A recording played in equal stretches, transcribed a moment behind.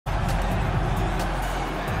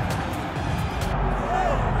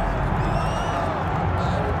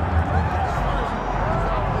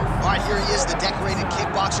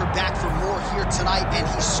tonight, and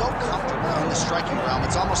he's so comfortable in the striking realm.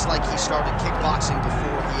 It's almost like he started kickboxing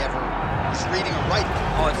before he ever was reading or writing.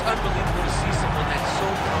 Oh, it's unbelievable to see someone that's so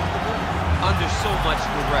comfortable under so much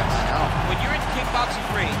duress. I know. When you're in kickboxing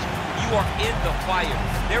range, you are in the fire.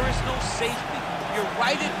 There is no safety. You're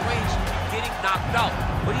right in range of getting knocked out,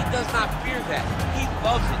 but he does not fear that. He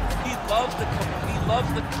loves it. He loves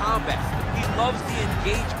the combat. He loves the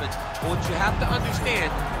engagement. But what you have to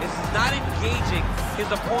understand is he's not engaging his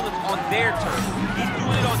opponents on their terms. He's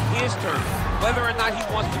doing it on his terms. Whether or not he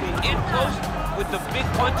wants to be in close with the big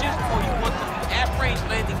punches or he wants to be at range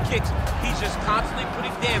landing kicks, he's just constantly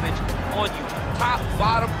putting damage on you. Top,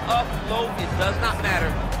 bottom, up, low, it does not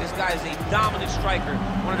matter. This guy is a dominant striker,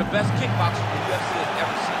 one of the best kickboxers the UFC has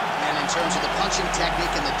ever seen. And in terms of the punching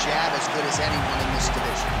technique and the jab, as good as anyone in this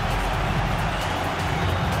division.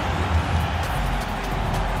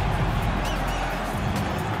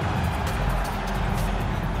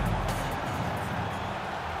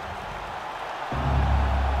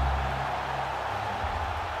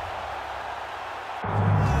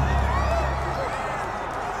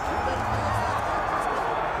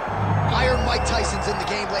 Mike Tyson's in the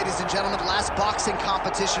game, ladies and gentlemen. Last boxing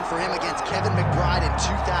competition for him against Kevin McBride in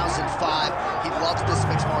 2005. He loves this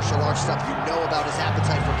mixed martial arts stuff. You know about his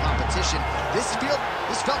appetite for competition. This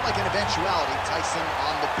felt like an eventuality. Tyson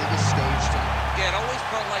on the biggest stage tonight. Yeah, it always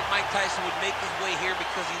felt like Mike Tyson would make his way here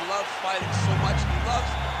because he loves fighting so much. He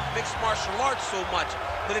loves mixed martial arts so much.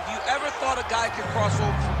 But if you ever thought a guy could cross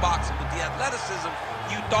over from boxing with the athleticism,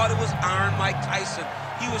 you thought it was Iron Mike Tyson.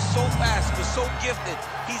 He was so fast, he was so gifted.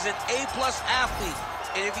 He's an A-plus athlete.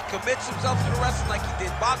 And if he commits himself to the wrestling like he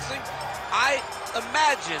did boxing, I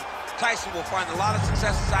imagine Tyson will find a lot of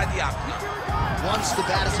success inside the octagon. Once the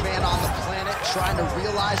baddest man on the planet, trying to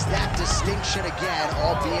realize that distinction again,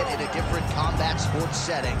 albeit in a different combat sports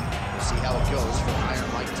setting. We'll see how it goes for Iron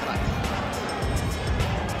Mike tonight.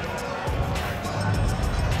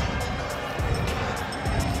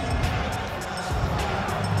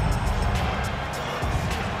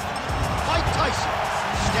 Tyson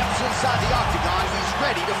steps inside the octagon. He's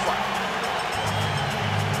ready to fight.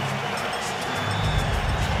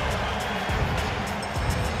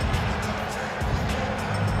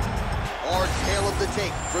 Our tale of the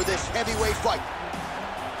tape for this heavyweight fight.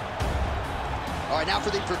 All right, now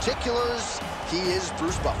for the particulars, he is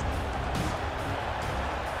Bruce Buffer.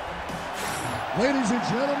 Ladies and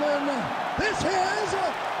gentlemen, this is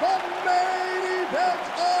the main event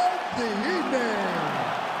of the evening.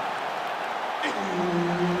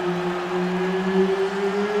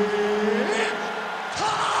 It's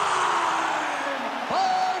time!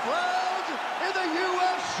 5 rounds in the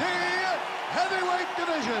UFC heavyweight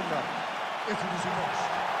division. Introducing first,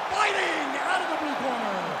 fighting out of the blue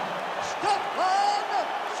corner, Stefan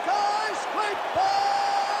Skyscraper!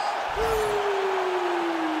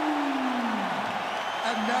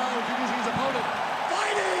 And now introducing his opponent,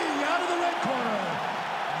 fighting out of the red corner,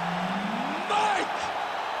 Mike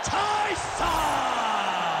Tyson!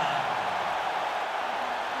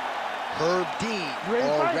 Herb Dean,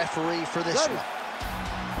 our referee for this one.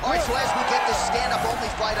 All right, so as we get this stand-up-only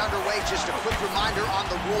fight underway, just a quick reminder on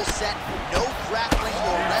the rule set: no grappling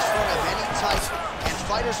or wrestling of any type, and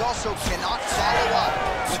fighters also cannot follow up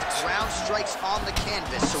with ground strikes on the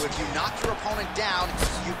canvas. So if you knock your opponent down,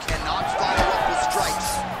 you cannot follow up with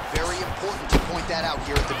strikes. Very important to point that out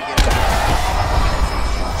here at the beginning.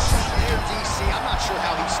 Here, DC, I'm not sure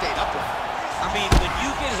how he stayed upright. I mean, when you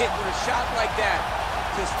get hit with a shot like that,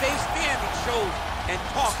 to stay standing shows and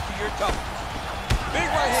talk to your toughness. Big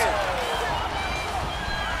right hand.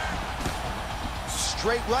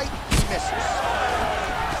 Straight right, he misses.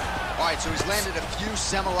 All right, so he's landed a few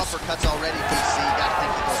seminal uppercuts already, DC. Gotta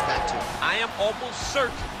think he goes back to it. I am almost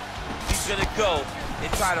certain he's gonna go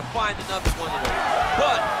and try to find another one of those.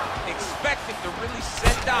 But expect him to really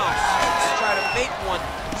set down and try to make one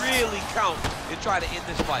really count and try to end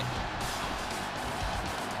this fight.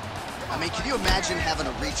 I mean, can you imagine having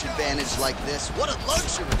a reach advantage like this? What a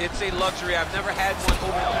luxury. It's a luxury. I've never had one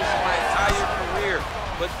over the course of my entire career.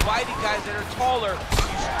 But fighting guys that are taller,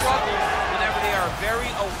 you struggle whenever they are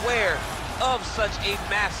very aware of such a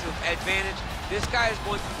massive advantage. This guy is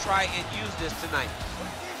going to try and use this tonight.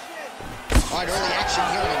 All right, early action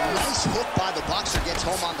here, and a nice hook by the boxer gets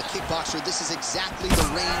home on the kickboxer. This is exactly the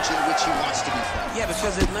range in which he wants to be fought. Yeah,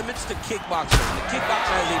 because it limits the kickboxer. The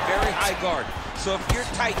kickboxer has a very high guard. So if you're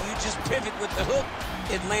tight, you just pivot with the hook,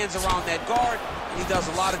 it lands around that guard, and he does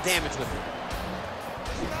a lot of damage with it.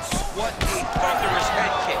 What a thunderous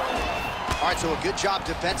head kick. All right, so a good job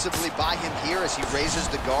defensively by him here as he raises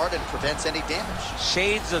the guard and prevents any damage.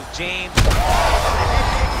 Shades of James. There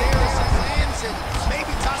as it lands, and maybe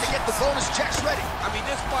time to get the bonus checks ready. I mean,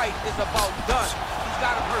 this fight is about done. He's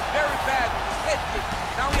got him hurt very bad with his head kick.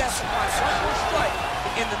 Now he has to find one more strike to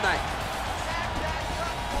end the night.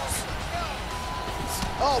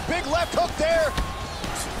 Oh, big left hook there.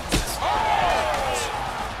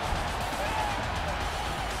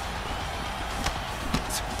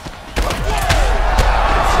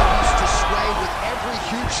 Continues to sway with every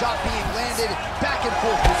huge shot being landed. Back and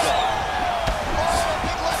forth we go. Oh,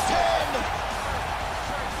 big left hand.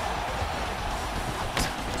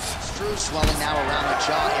 Struve swelling now around the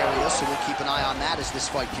jaw area, so we'll keep an eye on that as this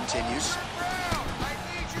fight continues.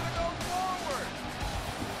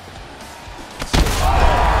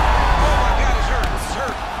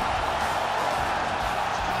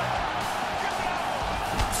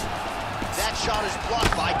 Shot is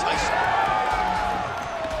blocked by Tyson.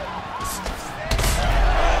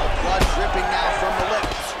 Oh, blood dripping now from the lip.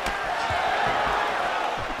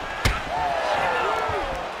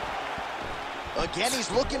 Again,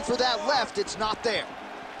 he's looking for that left. It's not there.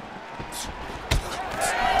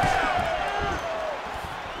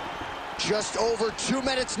 Just over 2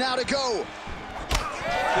 minutes now to go.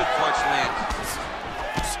 Good punch land.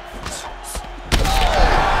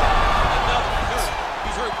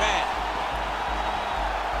 He's hurt bad.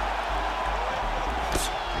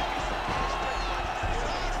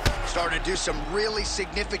 Starting to do some really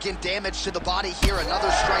significant damage to the body here. Another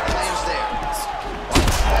strike lands there.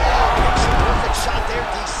 Perfect shot there,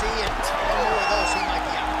 DC, and one more of those, he might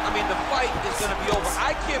be out. I mean, the fight is going to be over.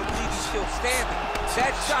 I can't believe he's still standing.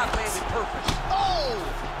 That shot landed perfect. Oh!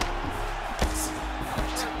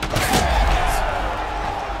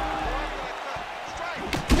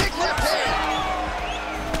 Big left hand.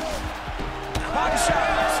 Body shot.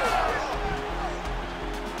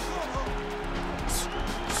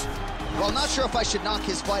 Well, not sure if I should knock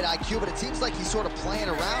his fight IQ, but it seems like he's sort of playing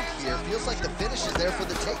around here. Feels like the finish is there for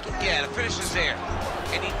the taking. Yeah, the finish is there.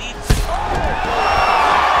 And he needs to... Oh,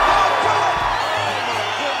 my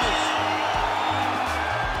goodness.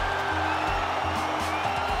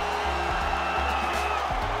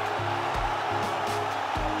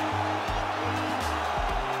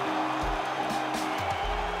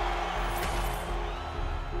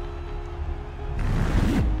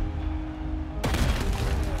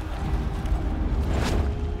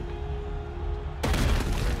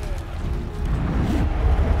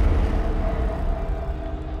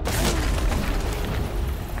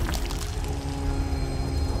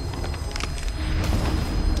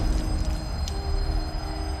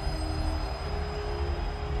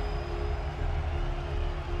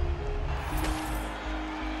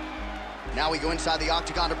 Now we go inside the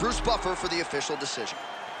octagon to Bruce Buffer for the official decision.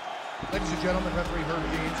 Ladies and gentlemen, referee Herb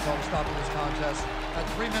Deans called a stop to this contest at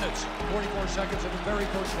 3 minutes, 44 seconds of the very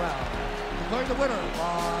first round. Declaring the winner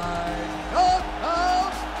by